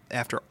 oh,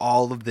 after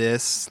all of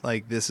this,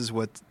 like this is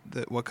what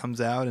comes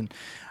out, and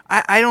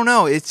I don't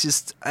know. It's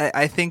just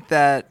I think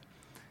that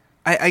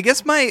I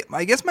guess my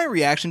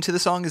reaction to the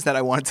song is that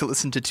I wanted to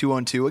listen to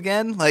 212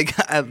 again. Like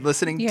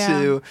listening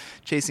to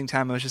Chasing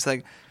Time, I was just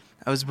like,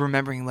 I was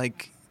remembering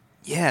like.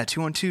 Yeah,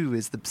 212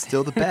 is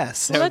still the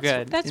best. So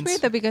good. That's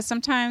weird though, because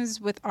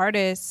sometimes with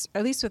artists, or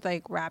at least with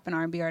like rap and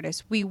R&B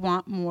artists, we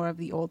want more of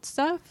the old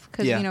stuff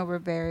because we're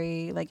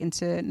very like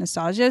into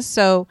nostalgia.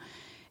 So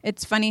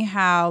it's funny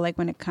how like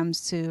when it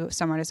comes to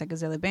some artists like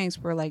Azealia Banks,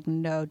 we're like,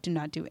 no, do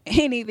not do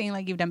anything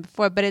like you've done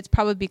before. But it's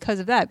probably because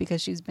of that,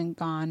 because she's been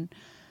gone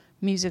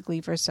musically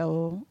for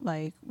so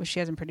like she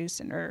hasn't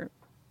produced or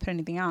put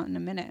anything out in a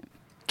minute.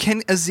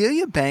 Can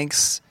Azealia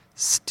Banks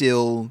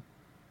still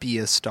be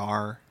a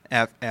star?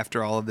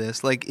 After all of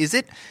this, like,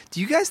 do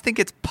you guys think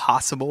it's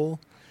possible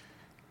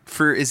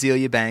for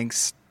Azealia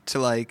Banks to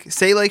like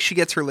say like she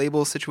gets her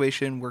label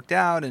situation worked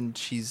out and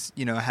she's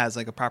has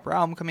like a proper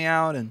album coming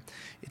out and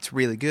it's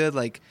really good,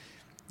 like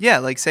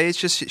like say it's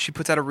just she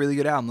puts out a really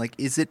good album, like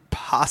is it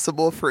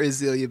possible for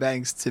Azealia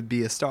Banks to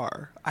be a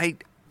star? I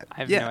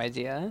have no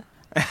idea.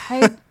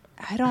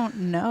 I don't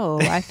know.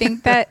 I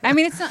think that, I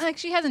mean, it's not like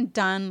she hasn't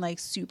done like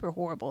super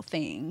horrible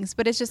things,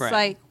 but it's just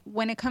like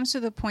when it comes to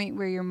the point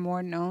where you're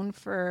more known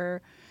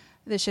for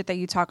the shit that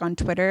you talk on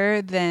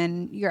Twitter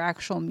than your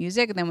actual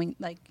music. And then when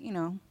like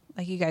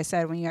you guys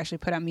said, when you actually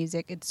put out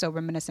music, it's so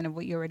reminiscent of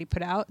what you already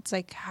put out. It's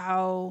like,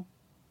 how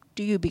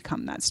do you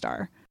become that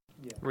star?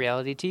 Yeah.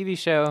 Reality TV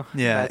show.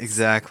 Yeah,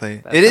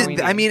 exactly. It is.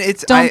 I mean,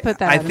 it's. Don't put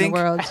that out in the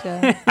world.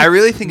 I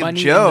really think of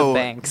Joe.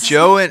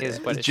 Joe and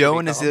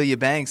Azealia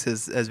Banks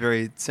as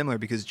very similar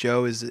because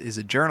Joe is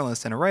a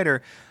journalist and a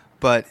writer,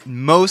 but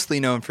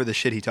mostly known for the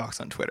shit he talks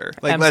on Twitter.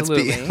 Like,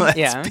 absolutely.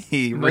 let's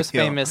be most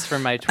real. famous for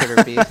my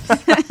Twitter beef.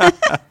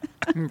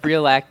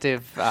 Real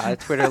active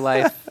Twitter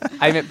life.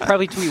 I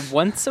probably tweet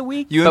once a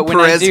week. You but and when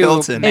Perez I do,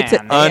 Hilton. man, It's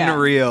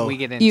unreal. We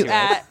get into you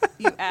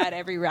add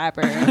every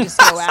rapper and just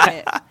go at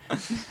it.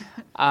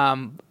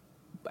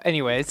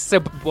 Anyways,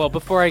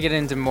 before I get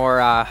into more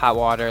hot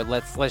water,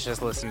 let's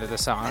just listen to the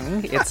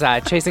song. It's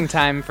 "Chasing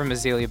Time" from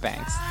Azealia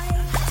Banks.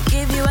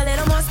 Give you a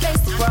little more space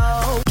to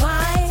grow.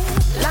 Why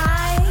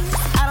lie?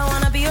 I don't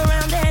wanna be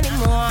around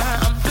anymore.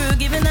 I'm through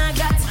giving. I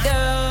got to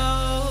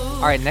go.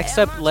 All right, next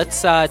up,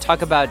 let's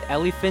talk about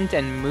Elephant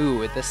and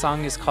Moo. The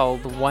song is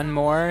called "One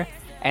More."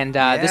 And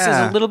this is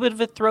a little bit of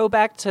a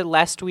throwback to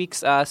last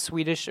week's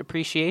Swedish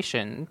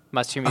Appreciation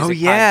Must Hear Music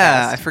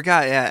podcast. I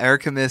forgot. Yeah,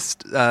 Erica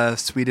missed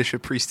Swedish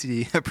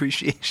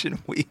Appreciation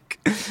Week.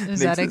 Is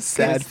that a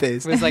sad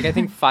face? It was like, I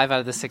think 5 out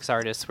of the 6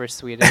 artists were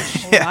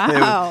Swedish.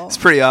 Wow. It's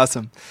pretty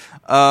awesome.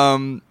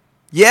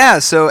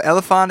 So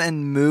Elephant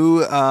and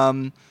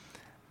Moo,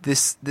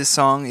 this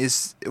song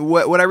is...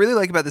 What I really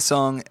like about this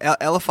song,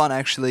 Elephant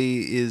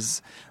actually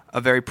is a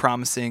very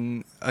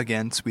promising,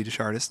 again, Swedish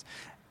artist.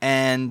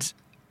 And...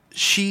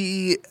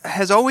 she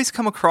has always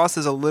come across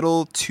as a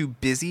little too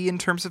busy in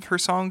terms of her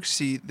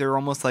songs. They're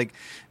almost like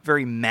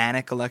very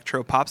manic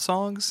electro pop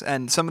songs,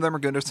 and some of them are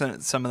good,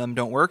 some of them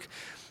don't work.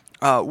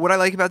 What I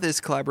like about this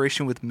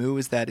collaboration with Moo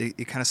is that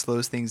it kind of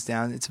slows things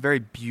down. It's a very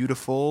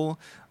beautiful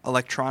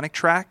electronic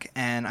track,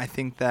 and I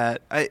think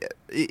that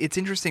it's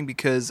interesting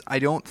because I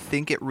don't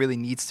think it really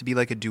needs to be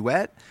like a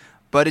duet,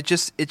 but it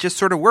just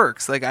sort of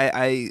works. Like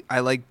I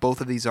like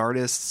both of these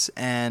artists,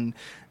 and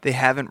they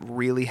haven't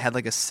really had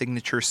like a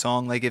signature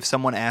song. Like if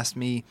someone asked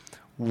me,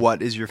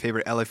 what is your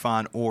favorite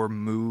Elephant or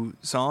Moo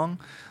song?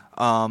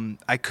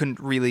 I couldn't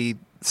really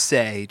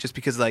say, just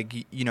because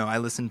like, you know, I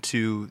listen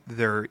to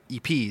their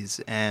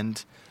EPs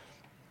and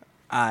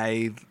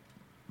I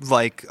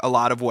like a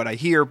lot of what I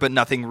hear, but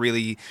nothing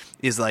really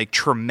is like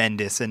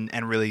tremendous and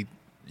really,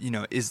 you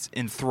know, is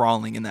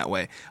enthralling in that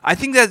way. I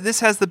think that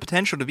this has the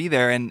potential to be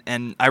there, and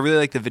I really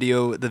like the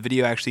video. The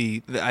video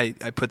actually, I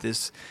put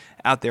this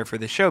out there for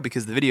this show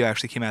because the video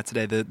actually came out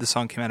today. The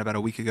song came out about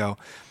a week ago,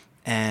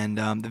 and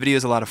the video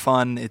is a lot of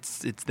fun. It's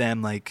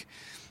them like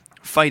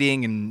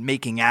fighting and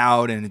making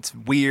out, and it's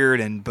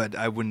weird, but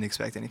I wouldn't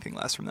expect anything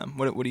less from them.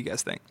 What do you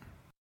guys think?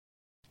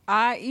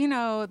 You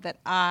know that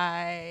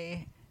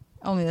I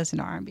only listen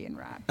to R&B and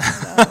rap.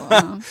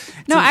 So,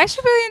 no, I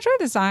actually really enjoyed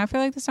the song. I feel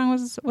like the song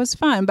was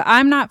fun, but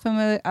I'm not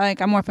familiar.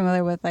 Like I'm more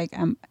familiar with like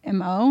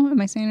M.O. Am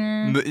I saying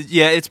her?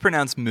 Yeah, it's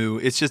pronounced Moo.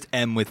 It's just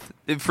M with,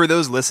 for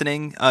those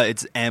listening,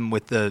 it's M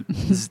with the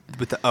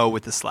O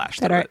with the slash.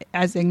 That are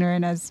as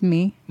ignorant as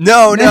me.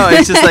 No,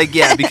 it's just like,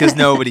 yeah, because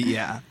nobody,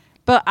 yeah.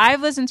 But I've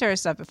listened to her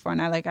stuff before,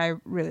 and I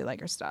really like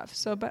her stuff.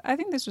 So, but I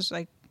think this was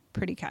like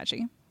pretty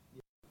catchy.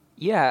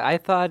 Yeah, I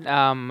thought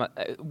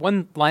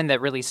one line that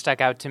really stuck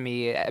out to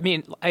me, I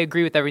mean, I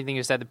agree with everything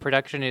you said. The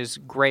production is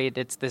great.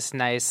 It's this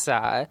nice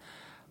kind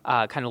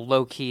of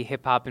low-key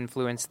hip-hop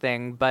influence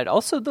thing. But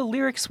also the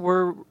lyrics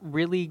were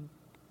really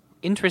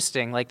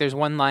interesting. Like there's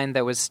one line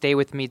that was, "Stay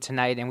with me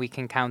tonight and we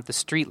can count the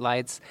street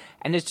lights."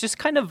 And it's just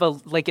kind of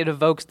like it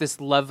evokes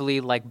this lovely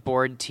like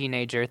bored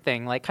teenager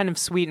thing. Like kind of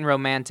sweet and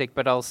romantic,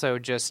 but also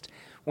just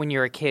when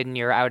you're a kid and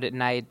you're out at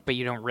night, but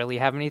you don't really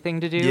have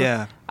anything to do.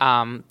 Yeah.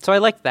 So I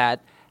like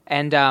that.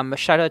 And a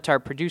shout out to our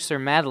producer,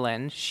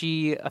 Madeline.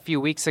 She, a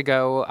few weeks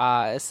ago,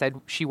 said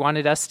she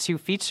wanted us to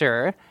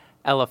feature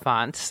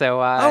Elephant.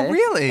 So, oh,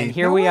 really? And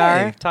here we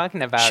are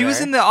talking about She her. was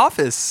in The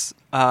Office,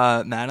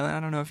 Madeline. I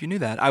don't know if you knew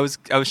that. I was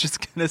just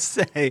gonna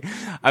say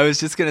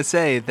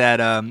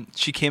that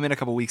she came in a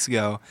couple weeks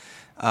ago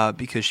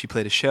because she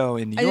played a show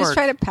in New York. I just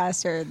try to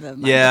pass her the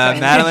microphone.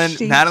 Yeah,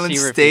 Madeline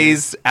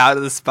stays out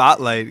of the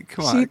spotlight.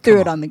 Come on, she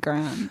threw it on the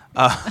ground.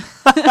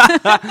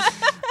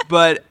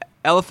 But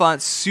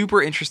Elephant, super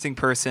interesting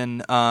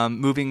person,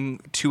 moving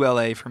to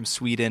LA from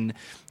Sweden,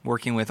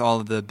 working with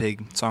all of the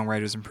big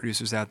songwriters and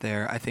producers out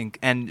there, I think.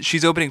 And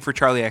she's opening for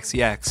Charlie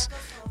XCX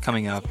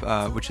coming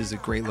up, which is a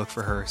great look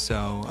for her.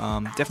 So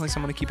definitely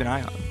someone to keep an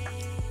eye on.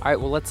 All right,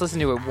 well, let's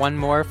listen to it one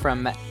more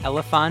from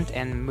Elephant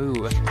and Moo.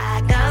 I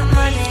got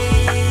money.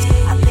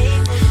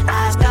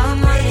 I got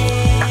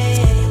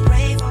money.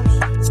 Pray for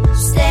me.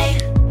 Stay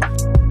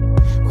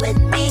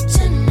with me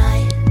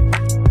tonight.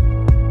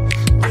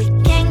 We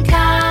can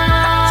count.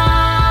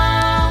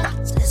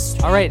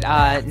 All right,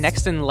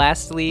 next and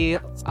lastly,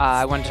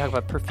 I want to talk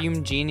about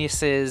Perfume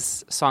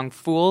Genius's song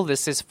Fool.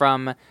 This is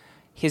from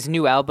his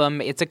new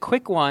album. It's a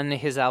quick one,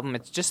 his album.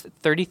 It's just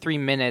 33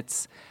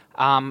 minutes.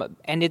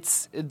 And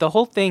it's the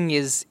whole thing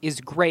is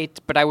great,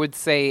 but I would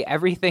say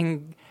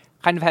everything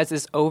kind of has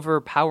this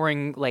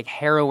overpowering, like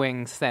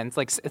harrowing sense,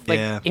 like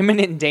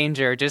imminent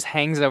danger just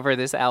hangs over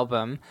this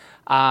album.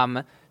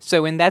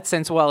 So in that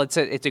sense, while it's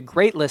a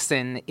great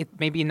listen, it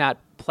maybe not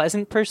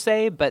pleasant per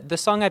se, but the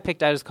song I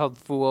picked out is called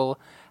Fool,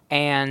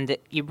 and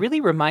it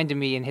really reminded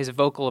me in his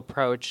vocal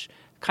approach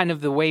kind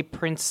of the way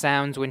Prince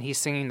sounds when he's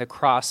singing The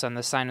Cross on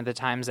the Sign of the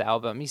Times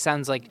album. He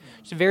sounds like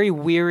just very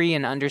weary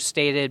and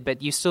understated,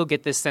 but you still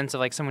get this sense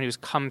of like someone who's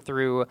come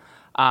through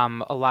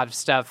a lot of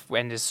stuff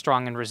and is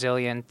strong and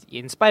resilient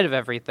in spite of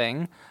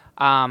everything.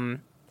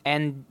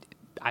 And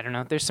I don't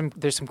know, there's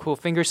some cool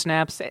finger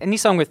snaps. Any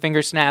song with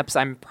finger snaps,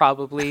 I'm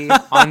probably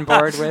on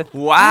board with.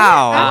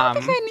 Wow. I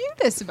don't think I knew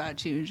this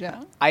about you,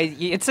 Joe.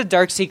 It's a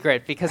dark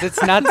secret because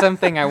it's not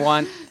something I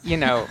want,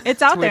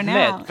 it's out to there admit.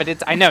 now.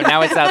 But I know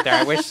now it's out there.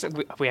 I wish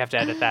we have to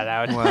edit that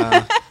out.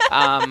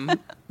 Wow.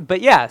 But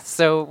yeah,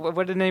 so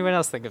what did anyone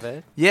else think of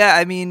it? Yeah,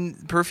 I mean,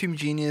 Perfume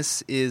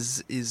Genius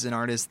is an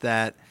artist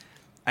that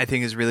I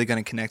think is really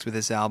going to connect with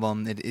this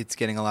album. It's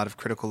getting a lot of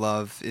critical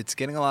love. It's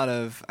getting a lot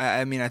of,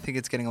 I think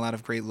it's getting a lot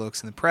of great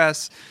looks in the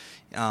press.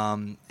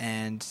 And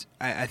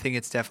I think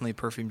it's definitely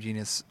Perfume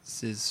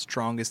Genius's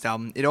strongest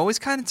album. It always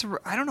kind of,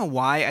 I don't know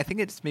why. I think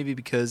it's maybe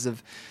because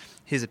of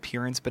his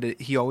appearance,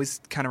 but he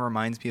always kind of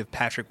reminds me of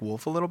Patrick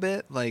Wolf a little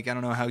bit. Like, I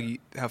don't know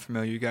how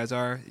familiar you guys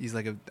are. He's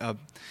like a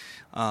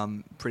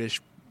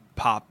British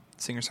pop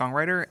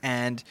singer-songwriter.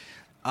 And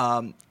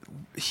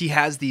he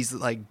has these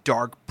like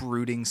dark,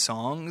 brooding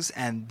songs,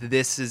 and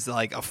this is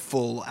like a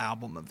full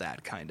album of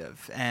that kind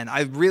of. And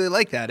I really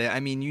like that. I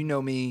mean, you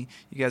know me,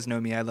 you guys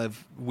know me. I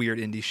love weird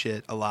indie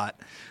shit a lot,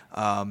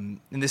 and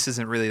this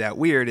isn't really that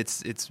weird.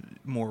 It's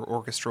more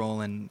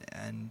orchestral and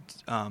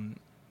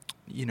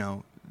you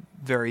know,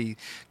 very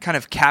kind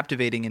of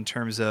captivating in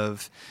terms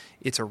of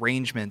its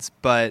arrangements,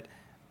 but.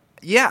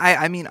 Yeah,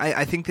 I mean,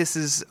 I think this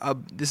is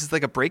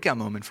like a breakout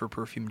moment for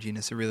Perfume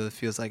Genius. It really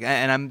feels like,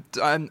 and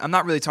I'm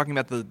not really talking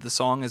about the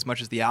song as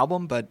much as the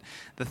album, but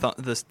the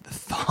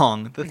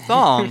thong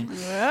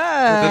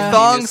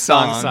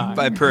song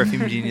by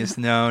Perfume Genius.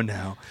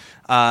 No,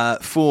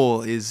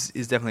 Fool is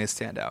definitely a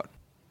standout.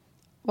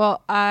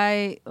 Well,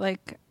 I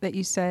like that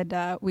you said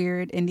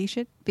weird indie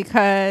shit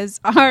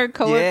because our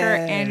coworker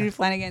Andrew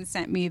Flanagan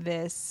sent me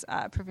this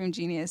Perfume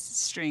Genius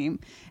stream.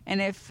 And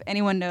if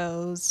anyone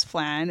knows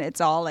Flan, it's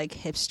all like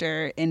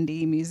hipster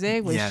indie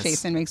music, which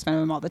Jason makes fun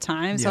of him all the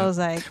time. So I was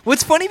like...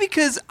 What's funny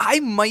because I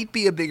might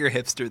be a bigger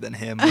hipster than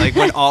him, like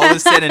when all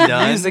is said and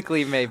done.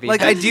 Musically, maybe.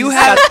 Like I do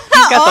have...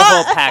 He's got the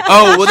whole package.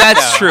 Oh, well,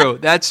 that's true.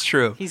 That's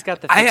true. He's got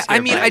the I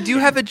mean, I do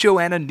have a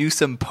Joanna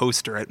Newsom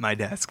poster at my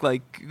desk.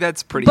 Like,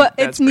 that's pretty... But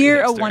that's it's pretty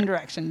near hipster. a One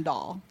Direction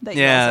doll that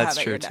you also that's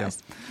have true at your desk.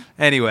 too.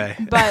 Anyway.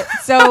 But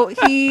so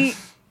he...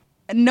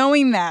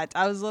 Knowing that,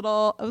 I was a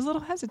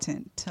little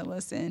hesitant to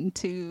listen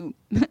to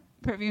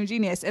Perfume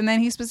Genius, and then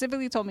he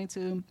specifically told me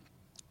to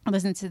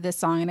listen to this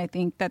song, and I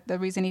think that the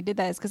reason he did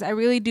that is because I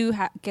really do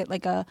get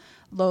like a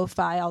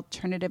lo-fi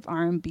alternative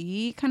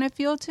R&B kind of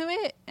feel to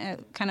it,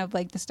 kind of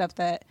like the stuff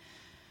that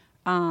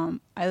I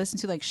listen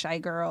to, like Shy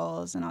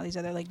Girls and all these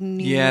other like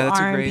new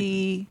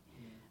R&B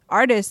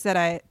artists that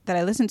I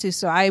listen to.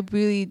 So I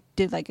really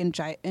did like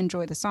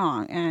enjoy the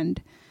song,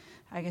 and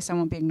I guess I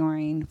won't be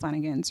ignoring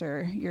Flanagan's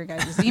or your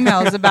guys'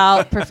 emails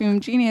about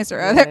Perfume Genius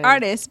or other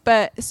artists.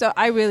 But so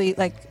I really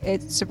like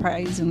it.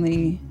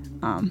 Surprisingly,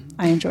 I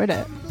enjoyed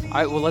it. All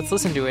right, well, let's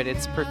listen to it.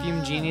 It's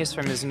Perfume Genius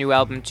from his new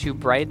album Too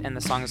Bright, and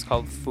the song is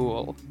called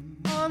Fool.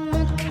 On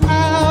the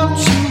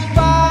couch you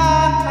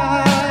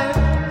buy,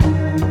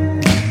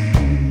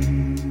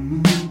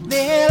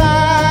 they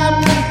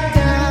lie me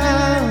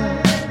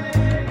down.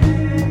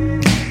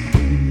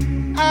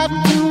 I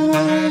do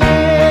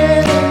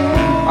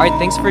All right,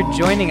 thanks for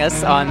joining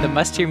us on the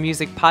Must Hear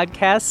Music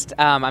podcast.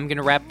 I'm going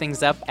to wrap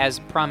things up as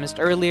promised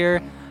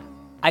earlier.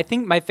 I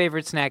think my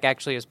favorite snack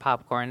actually is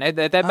popcorn.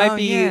 That might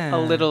be a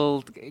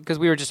little, because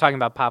we were just talking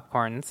about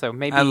popcorn, so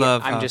maybe I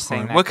love I'm popcorn. just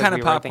saying that. What kind of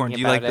we were popcorn? Do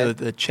you thinking like about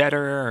the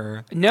cheddar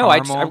or No, I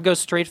caramel? would go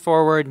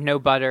straightforward, no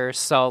butter,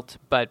 salt,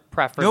 but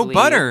preferably No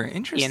butter.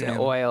 Interesting. in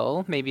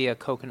oil, maybe a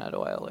coconut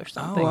oil or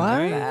something what?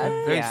 like that.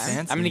 Very yeah.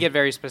 fancy. I'm going to get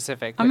very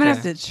specific. I'm gonna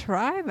because- have to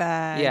try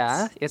that.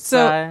 Yeah, it's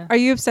so. Are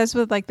you obsessed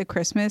with like the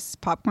Christmas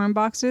popcorn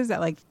boxes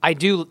that like I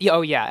do.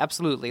 Oh yeah,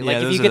 absolutely. Yeah, Like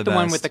if those you are get the the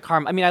one best. with the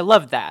caramel. I mean, I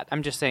love that.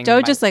 I'm just saying. Joe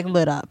my- just like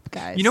lit up,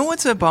 guys? You know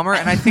what's a bummer?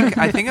 And I think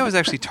I was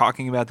actually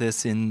talking about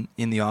this in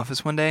the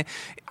office one day.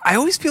 I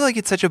always feel like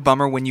it's such a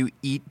bummer when you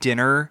eat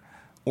dinner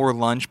or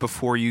lunch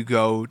before you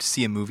go to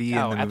see a movie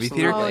in the movie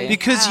theater absolutely.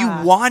 because you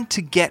want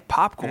to get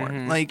popcorn.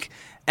 Mm-hmm. Like,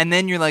 and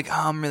then you're like,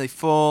 oh, I'm really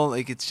full.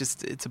 Like,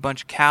 it's a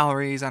bunch of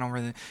calories. I don't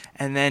really.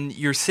 And then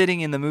you're sitting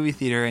in the movie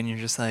theater and you're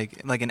just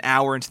like an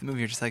hour into the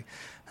movie, you're just like,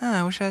 oh,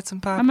 I wish I had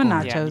some popcorn. I'm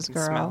a Yeah, you nachos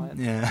can smell girl. it.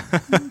 Yeah.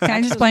 Can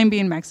I just blame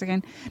being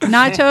Mexican?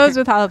 Nachos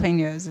with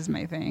jalapenos is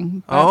my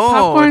thing. But Oh,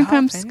 popcorn with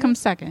comes jalapenos?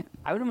 second.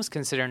 I would almost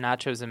consider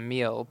nachos a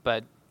meal,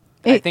 but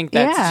I think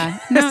that's yeah.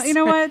 No, you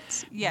know what?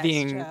 Yes,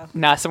 being Joe.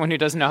 not someone who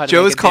doesn't know how to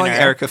Joe's make a calling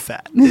dinner. Erica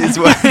fat is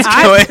what's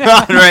going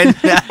on right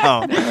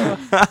now.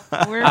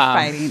 We're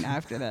fighting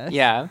after this.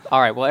 Yeah. All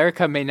right. Well,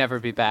 Erica may never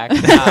be back.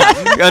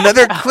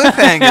 Another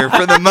cliffhanger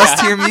for the Must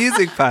Hear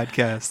Music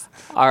podcast.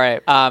 All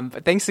right.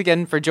 But thanks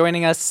again for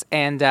joining us.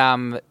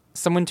 And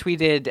someone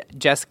tweeted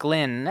Jess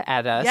Glynn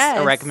at us, Yes.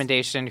 a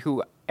recommendation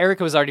who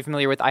Erica was already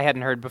familiar with. I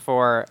hadn't heard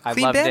before. I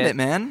Clean loved Bandit, it.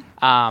 man.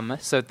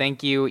 So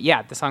thank you.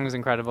 Yeah, the song was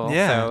incredible.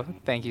 Yeah. So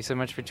thank you so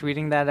much for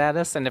tweeting that at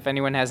us. And if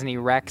anyone has any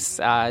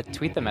recs,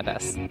 tweet them at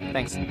us.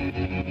 Thanks.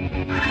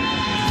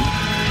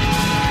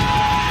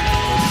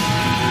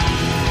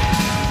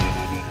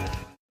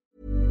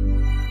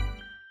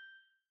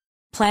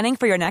 Planning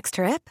for your next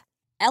trip?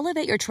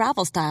 Elevate your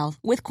travel style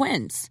with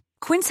Quince.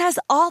 Quince has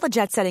all the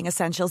jet-setting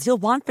essentials you'll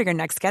want for your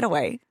next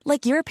getaway,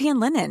 like European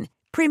linen,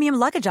 premium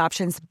luggage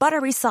options,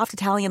 buttery soft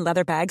Italian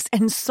leather bags,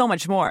 and so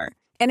much more.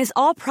 And is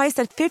all priced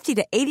at 50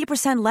 to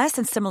 80% less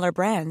than similar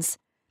brands.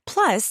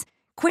 Plus,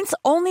 Quince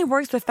only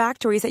works with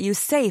factories that use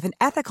safe and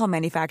ethical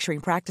manufacturing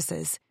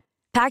practices.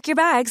 Pack your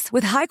bags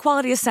with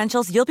high-quality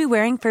essentials you'll be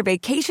wearing for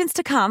vacations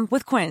to come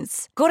with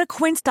Quince. Go to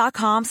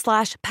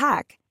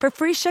quince.com/pack for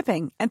free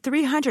shipping and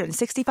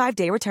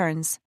 365-day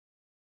returns.